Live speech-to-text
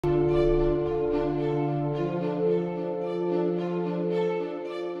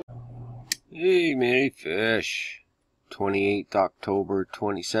Jimmy Fish, 28th October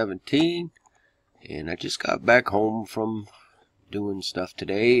 2017, and I just got back home from doing stuff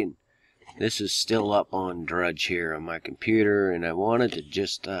today, and this is still up on Drudge here on my computer, and I wanted to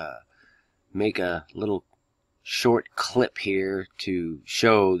just make a little short clip here to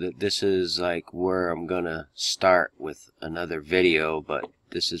show that this is like where I'm gonna start with another video, but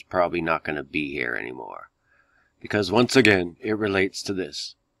this is probably not gonna be here anymore because once again it relates to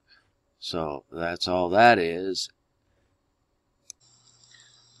this. So that's all that is.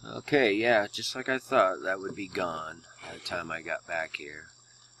 Okay, yeah, just like I thought, that would be gone by the time I got back here.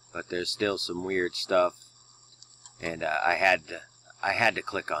 But there's still some weird stuff, and I had to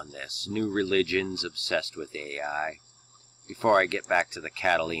click on this. New religions obsessed with AI. Before I get back to the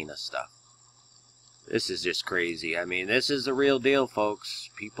Catalina stuff. This is just crazy. I mean, this is the real deal, folks.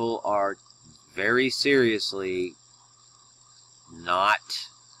 People are very seriously not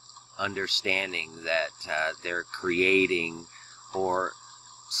understanding that they're creating or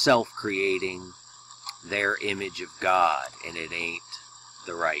self-creating their image of God, and it ain't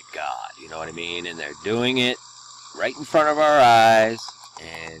the right God, you know what I mean? And they're doing it right in front of our eyes,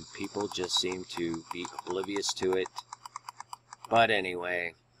 and people just seem to be oblivious to it. But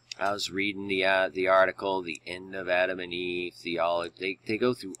anyway, I was reading the article, The End of Adam and Eve theology. They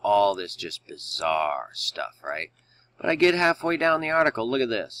go through all this just bizarre stuff, right? But I get halfway down the article, look at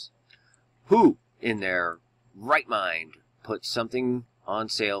this. Who in their right mind put something on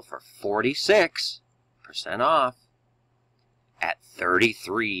sale for 46% off at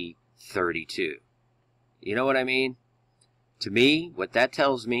 $33.32? You know what I mean? To me, what that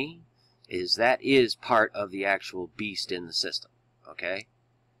tells me is that is part of the actual beast in the system, okay?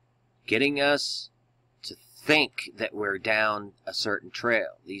 Getting us to think that we're down a certain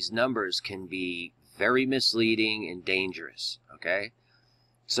trail. These numbers can be very misleading and dangerous, okay?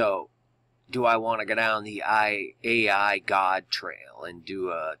 So, do I want to go down the AI God trail and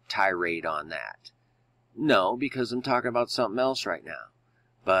do a tirade on that? No, because I'm talking about something else right now.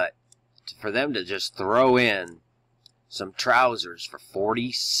 But for them to just throw in some trousers for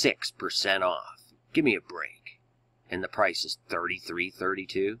 46% off, give me a break. And the price is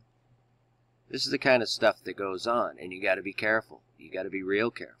 $33.32. This is the kind of stuff that goes on, and you got to be careful. You got to be real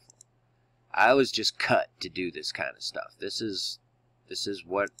careful. I was just cut to do this kind of stuff. This is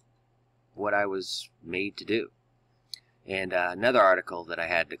what I was made to do. And another article that I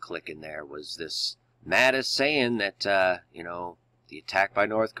had to click in there was this Mattis saying that you know, the attack by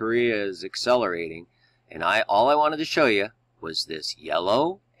North Korea is accelerating, and all I wanted to show you was this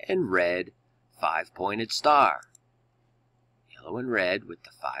yellow and red 5-pointed star. Yellow and red with the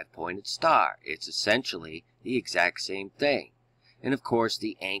 5-pointed star. It's essentially the exact same thing. And of course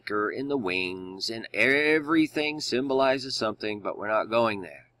the anchor and the wings and everything symbolizes something, but we're not going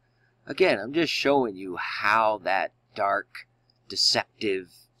there. Again, I'm just showing you how that dark,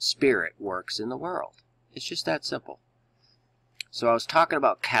 deceptive spirit works in the world. It's just that simple. So I was talking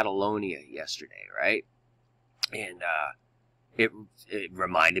about Catalonia yesterday, right? And it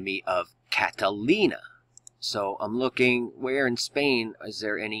reminded me of Catalina. So I'm looking, where in Spain is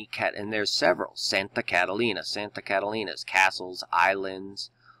there any and there's several. Santa Catalina's castles,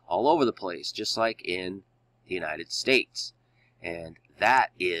 islands, all over the place, just like in the United States. And that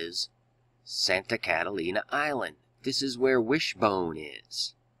is Santa Catalina Island. This is where Wishbone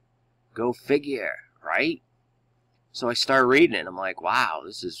is. Go figure, right? So I started reading it, and I'm like, wow,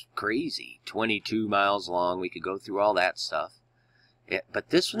 this is crazy. 22 miles long. We could go through all that stuff.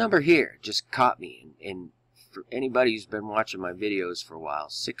 But this number here just caught me. And for anybody who's been watching my videos for a while,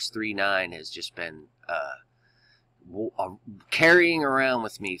 639 has just been carrying around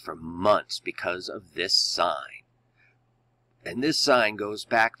with me for months because of this sign. And this sign goes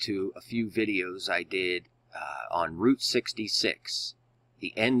back to a few videos I did on Route 66.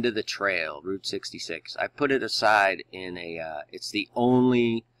 The end of the trail, Route 66. I put it aside in a, it's the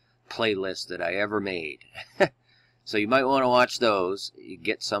only playlist that I ever made. So you might want to watch those. You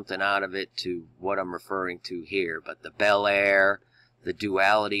get something out of it to what I'm referring to here. But the Bel Air, the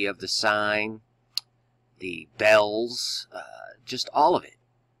duality of the sign, the bells, just all of it.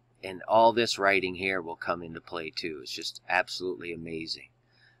 And all this writing here will come into play too. It's just absolutely amazing.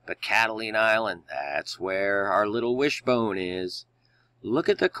 But Catalina Island, that's where our little Wishbone is. Look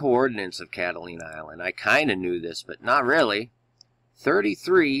at the coordinates of Catalina Island. I kind of knew this, but not really.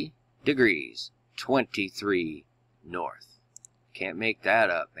 33 degrees, 23 north. Can't make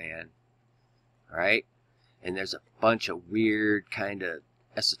that up, man. Right? And there's a bunch of weird, kind of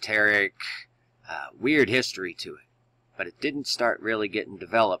esoteric, weird history to it. But it didn't start really getting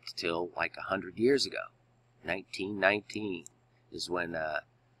developed till like 100 years ago. 1919 is when the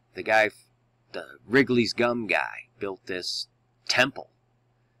guy the Wrigley's Gum guy built this temple,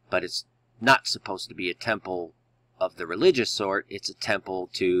 but it's not supposed to be a temple of the religious sort. It's a temple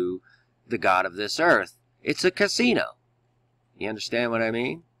to the god of this earth. It's a casino. You understand what I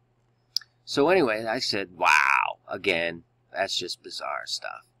mean? So anyway, I said, wow, again, that's just bizarre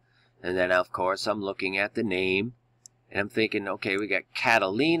stuff. And then, of course, I'm looking at the name, and I'm thinking, okay, we got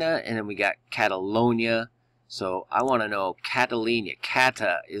Catalina, and then we got Catalonia. So I want to know Catalina.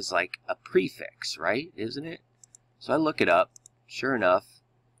 Cata is like a prefix, right? Isn't it? So I look it up. Sure enough,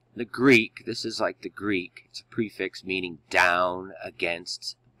 the Greek, this is like the Greek. It's a prefix meaning down,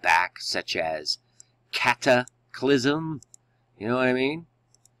 against, back, such as cataclysm. You know what I mean?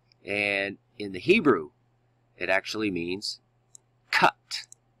 And in the Hebrew, it actually means cut.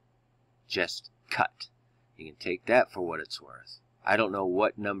 Just cut. You can take that for what it's worth. I don't know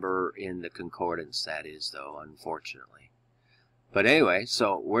what number in the concordance that is, though, unfortunately. But anyway,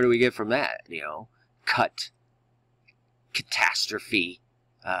 so where do we get from that? You know, cut, catastrophe,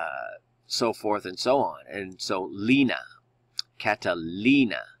 so forth and so on. And so Lena,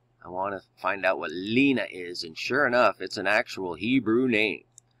 Catalina. I want to find out what Lena is, and sure enough, it's an actual Hebrew name.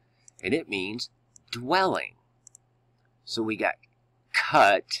 And it means dwelling. So we got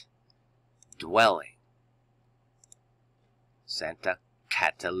cut, dwelling. Santa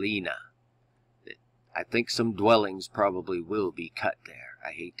Catalina. I think some dwellings probably will be cut there.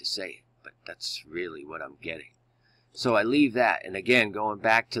 I hate to say it, but that's really what I'm getting. So I leave that, and again, going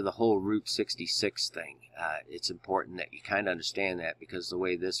back to the whole Route 66 thing, it's important that you kind of understand that, because the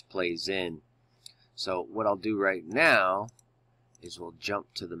way this plays in. So what I'll do right now is we'll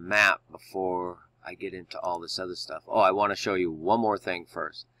jump to the map before I get into all this other stuff. Oh, I want to show you one more thing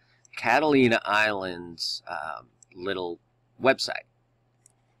first. Catalina Island's little website.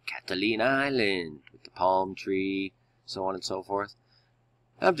 Catalina Island, with the palm tree, so on and so forth.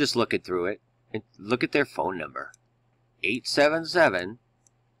 I'm just looking through it, and look at their phone number.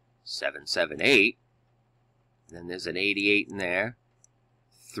 877-778, then there's an 88 in there,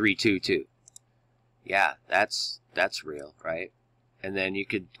 322. Yeah, that's real, right? And then you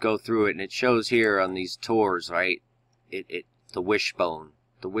could go through it, and it shows here on these tours, right? The wishbone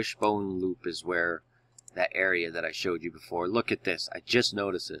loop is where that area that I showed you before. Look at this. I just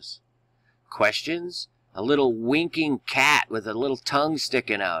noticed this. Questions? A little winking cat with a little tongue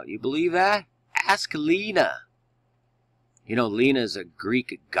sticking out. You believe that? Ask Lena. You know, Lena is a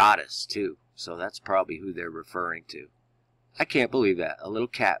Greek goddess, too. So that's probably who they're referring to. I can't believe that. A little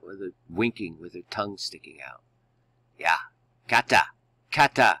cat with a winking with her tongue sticking out. Yeah. Kata.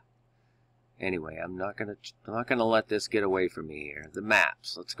 Anyway, I'm not gonna let this get away from me here. The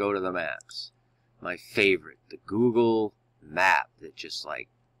maps. Let's go to the maps. My favorite, the Google map that just like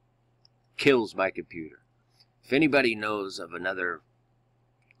kills my computer. If anybody knows of another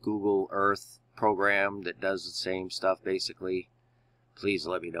Google Earth program that does the same stuff basically, please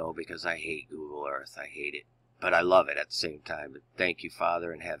let me know, because I hate Google Earth. I hate it. But I love it at the same time. Thank you,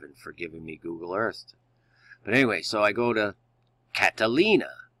 Father in heaven, for giving me Google Earth. But anyway, so I go to Catalina.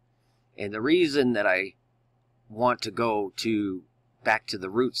 And the reason that I want to go back to the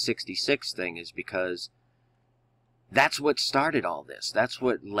Route 66 thing is because that's what started all this. That's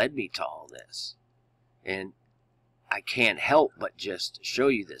what led me to all this. And I can't help but just show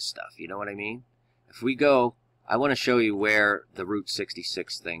you this stuff. You know what I mean? If we go, I want to show you where the Route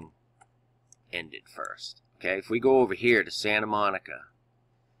 66 thing ended first. Okay, if we go over here to Santa Monica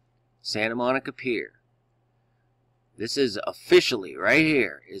Pier, this is officially, right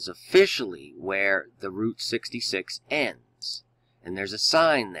here, is officially where the Route 66 ends. And there's a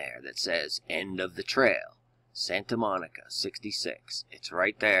sign there that says, end of the trail, Santa Monica 66. It's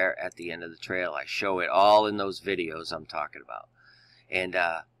right there at the end of the trail. I show it all in those videos I'm talking about. And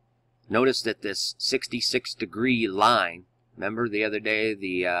notice that this 66-degree line, remember the other day,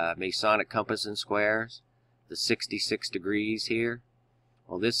 the Masonic compass and squares? The 66 degrees here?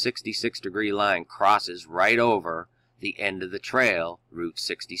 Well, this 66-degree line crosses right over the end of the trail, Route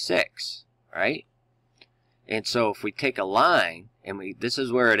 66, right? And so if we take a line, and this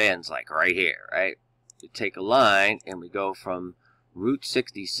is where it ends, like right here, right? We take a line, and we go from Route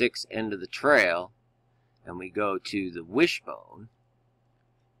 66 end of the trail, and we go to the wishbone,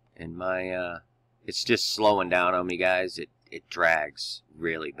 and it's just slowing down on me, guys. It drags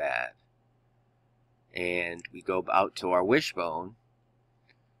really bad. And we go out to our wishbone.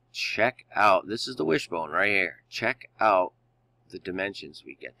 Check out, this is the wishbone right here. Check out the dimensions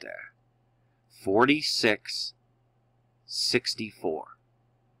we get there. 4664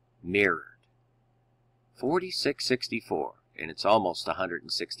 mirrored. 4664, and it's almost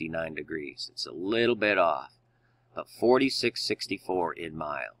 169 degrees. It's a little bit off, but 4664 in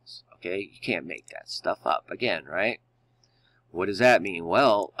miles. Okay, you can't make that stuff up again, right? What does that mean?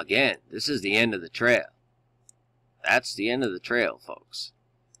 Well, again, this is the end of the trail. That's the end of the trail, folks.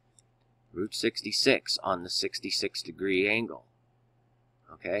 Route 66 on the 66-degree angle.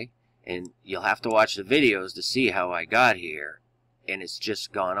 Okay? And you'll have to watch the videos to see how I got here. And it's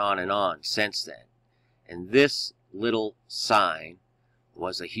just gone on and on since then. And this little sign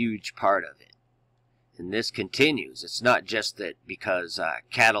was a huge part of it. And this continues. It's not just that because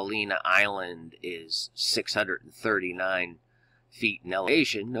Catalina Island is 639 feet in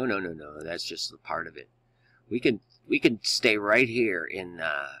elevation. No, no, no, no. That's just a part of it. We can stay right here in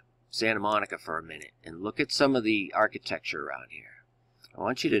Santa Monica for a minute and look at some of the architecture around here. I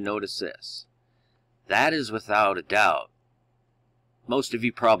want you to notice this. That is without a doubt. Most of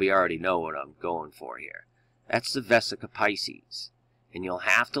you probably already know what I'm going for here. That's the Vesica Pisces. And you'll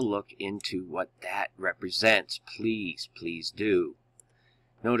have to look into what that represents. Please, please do.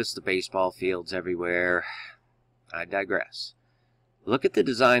 Notice the baseball fields everywhere. I digress. Look at the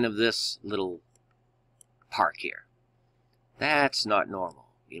design of this little park here. That's not normal.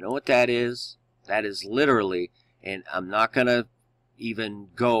 You know what that is? That is literally, and I'm not going to even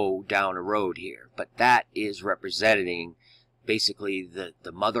go down a road here, but that is representing basically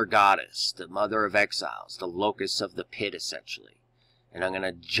the mother goddess, the mother of exiles, the locus of the pit, essentially. And I'm going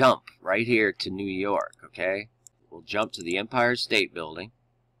to jump right here to New York, okay? We'll jump to the Empire State Building.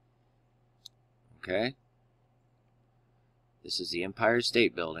 Okay? This is the Empire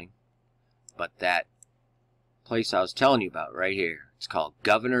State Building. But that place I was telling you about right here, it's called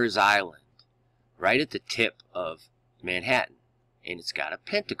Governor's Island. Right at the tip of Manhattan. And it's got a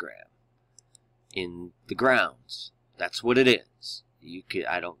pentagram in the grounds. That's what it is.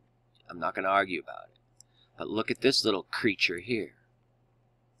 I'm not going to argue about it. But look at this little creature here.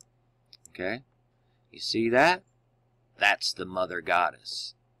 Okay? You see that? That's the mother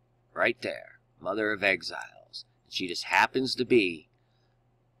goddess. Right there. Mother of exiles. She just happens to be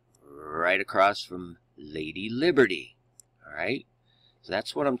right across from Lady Liberty. Alright? So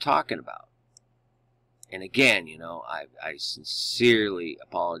that's what I'm talking about. And again, you know, I sincerely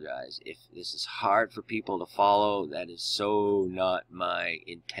apologize if this is hard for people to follow. That is so not my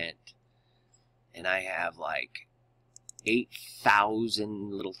intent. And I have like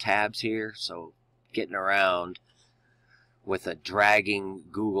 8,000 little tabs here, so getting around with a dragging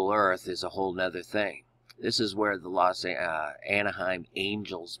Google Earth is a whole nother thing. This is where the Anaheim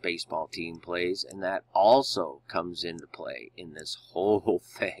Angels baseball team plays, and that also comes into play in this whole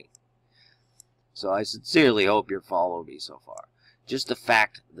thing. So I sincerely hope you're following me so far. Just the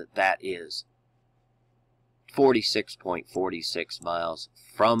fact that that is 46.46 miles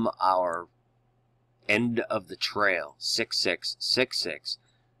from our end of the trail, 6666,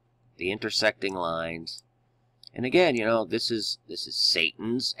 the intersecting lines. And again, you know, this is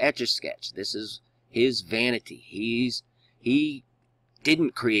Satan's Etch-a-Sketch. This is his vanity. He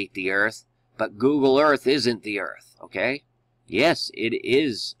didn't create the earth, but Google Earth isn't the earth, okay? Yes, it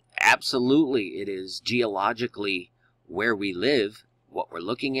is. Absolutely, it is geologically where we live, what we're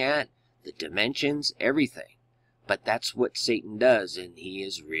looking at, the dimensions, everything. But that's what Satan does, and he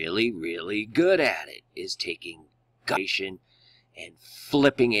is really, really good at it, is taking creation and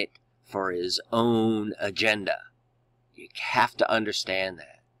flipping it for his own agenda. You have to understand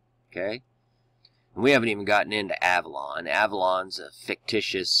that, okay? And we haven't even gotten into Avalon. Avalon's a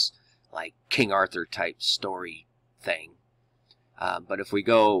fictitious, like, King Arthur type story thing. But if we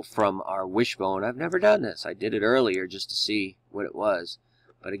go from our wishbone, I've never done this. I did it earlier just to see what it was.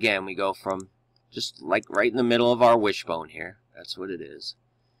 But again, we go from just like right in the middle of our wishbone here. That's what it is.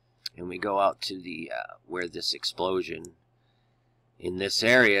 And we go out to the where this explosion in this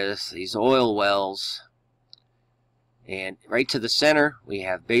area, these oil wells. And right to the center, we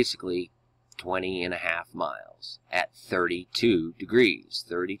have basically 20.5 miles at 32 degrees.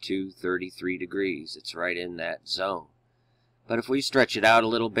 32, 33 degrees. It's right in that zone. But if we stretch it out a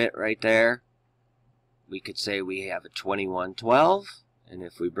little bit right there, we could say we have a 2112. And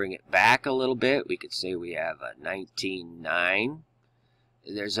if we bring it back a little bit, we could say we have a 19.9.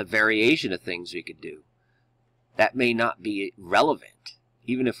 There's a variation of things we could do. That may not be relevant,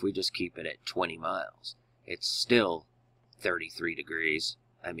 even if we just keep it at 20 miles. It's still 33 degrees.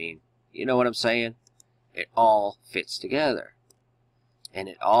 I mean, you know what I'm saying? It all fits together. And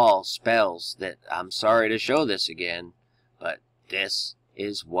it all spells that, I'm sorry to show this again, but this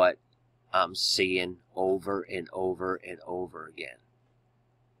is what I'm seeing over and over and over again.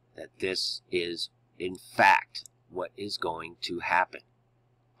 That this is, in fact, what is going to happen.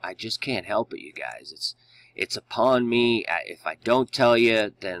 I just can't help it, you guys. it's upon me. If I don't tell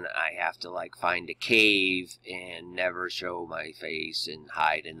you, then I have to like find a cave and never show my face and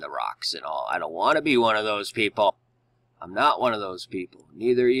hide in the rocks and all. I don't want to be one of those people. I'm not one of those people.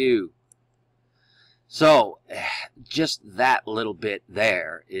 Neither are you. So, just that little bit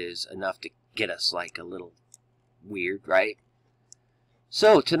there is enough to get us like a little weird, right?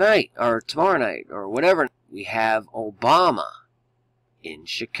 So tonight, or tomorrow night, or whatever, we have Obama in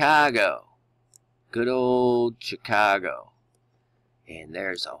Chicago. Good old Chicago. And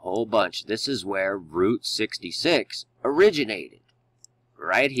there's a whole bunch. This is where Route 66 originated.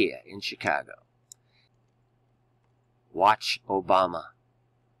 Right here in Chicago. Watch Obama.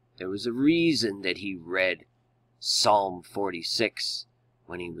 There was a reason that he read Psalm 46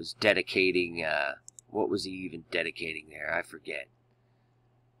 when he was dedicating, what was he even dedicating there? I forget.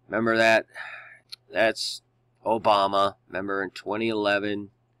 Remember that? That's Obama. Remember in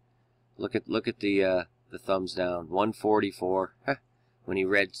 2011? Look at the thumbs down. 144 when he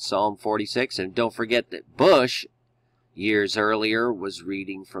read Psalm 46. And don't forget that Bush, years earlier, was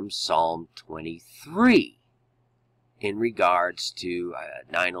reading from Psalm 23 in regards to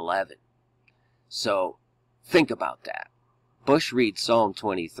 9/11. So think about that. Bush reads Psalm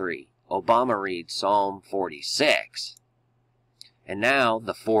 23. Obama reads Psalm 46. And now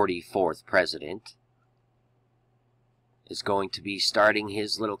the 44th president is going to be starting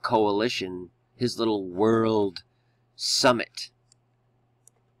his little coalition, his little world summit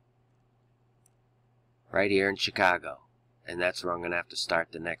right here in Chicago. And that's where I'm going to have to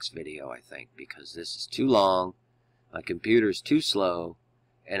start the next video, I think, because this is too long, my computer's too slow,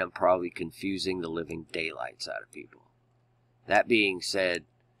 and I'm probably confusing the living daylights out of people. That being said,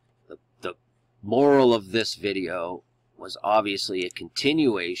 the moral of this video was obviously a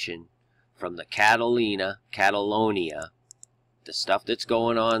continuation from the Catalonia, the stuff that's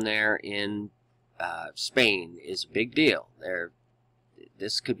going on there in Spain is a big deal.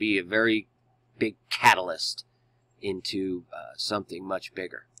 This could be a very big catalyst into something much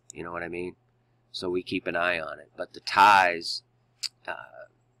bigger. You know what I mean? So we keep an eye on it. But the ties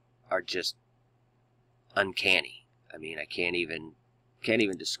are just uncanny. I mean, I can't even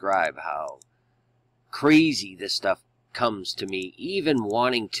describe how crazy this stuff comes to me. Even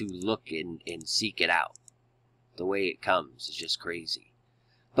wanting to look and seek it out. The way it comes is just crazy.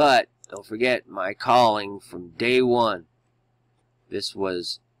 But don't forget my calling from day one. This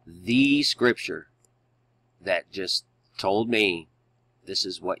was the scripture that just told me this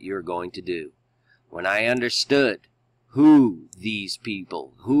is what you're going to do. When I understood who these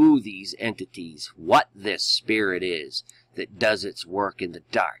people, who these entities, what this spirit is that does its work in the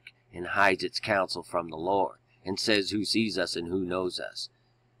dark and hides its counsel from the Lord and says who sees us and who knows us.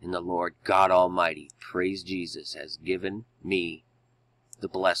 And the Lord God Almighty, praise Jesus, has given me the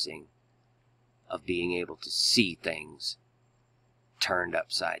blessing of being able to see things turned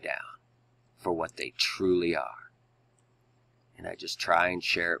upside down for what they truly are. And I just try and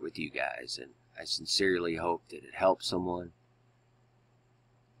share it with you guys. And I sincerely hope that it helps someone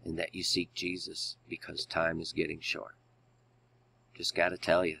and that you seek Jesus, because time is getting short. Just got to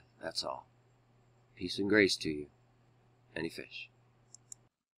tell you, that's all. Peace and grace to you. Any fish.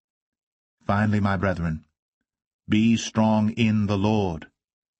 Finally, my brethren, be strong in the Lord,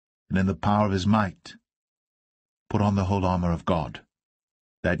 and in the power of his might. Put on the whole armour of God,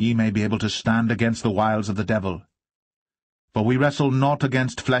 that ye may be able to stand against the wiles of the devil. For we wrestle not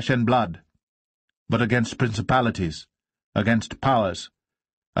against flesh and blood, but against principalities, against powers,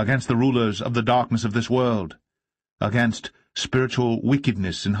 against the rulers of the darkness of this world, against spiritual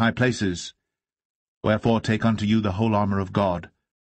wickedness in high places. Wherefore take unto you the whole armour of God,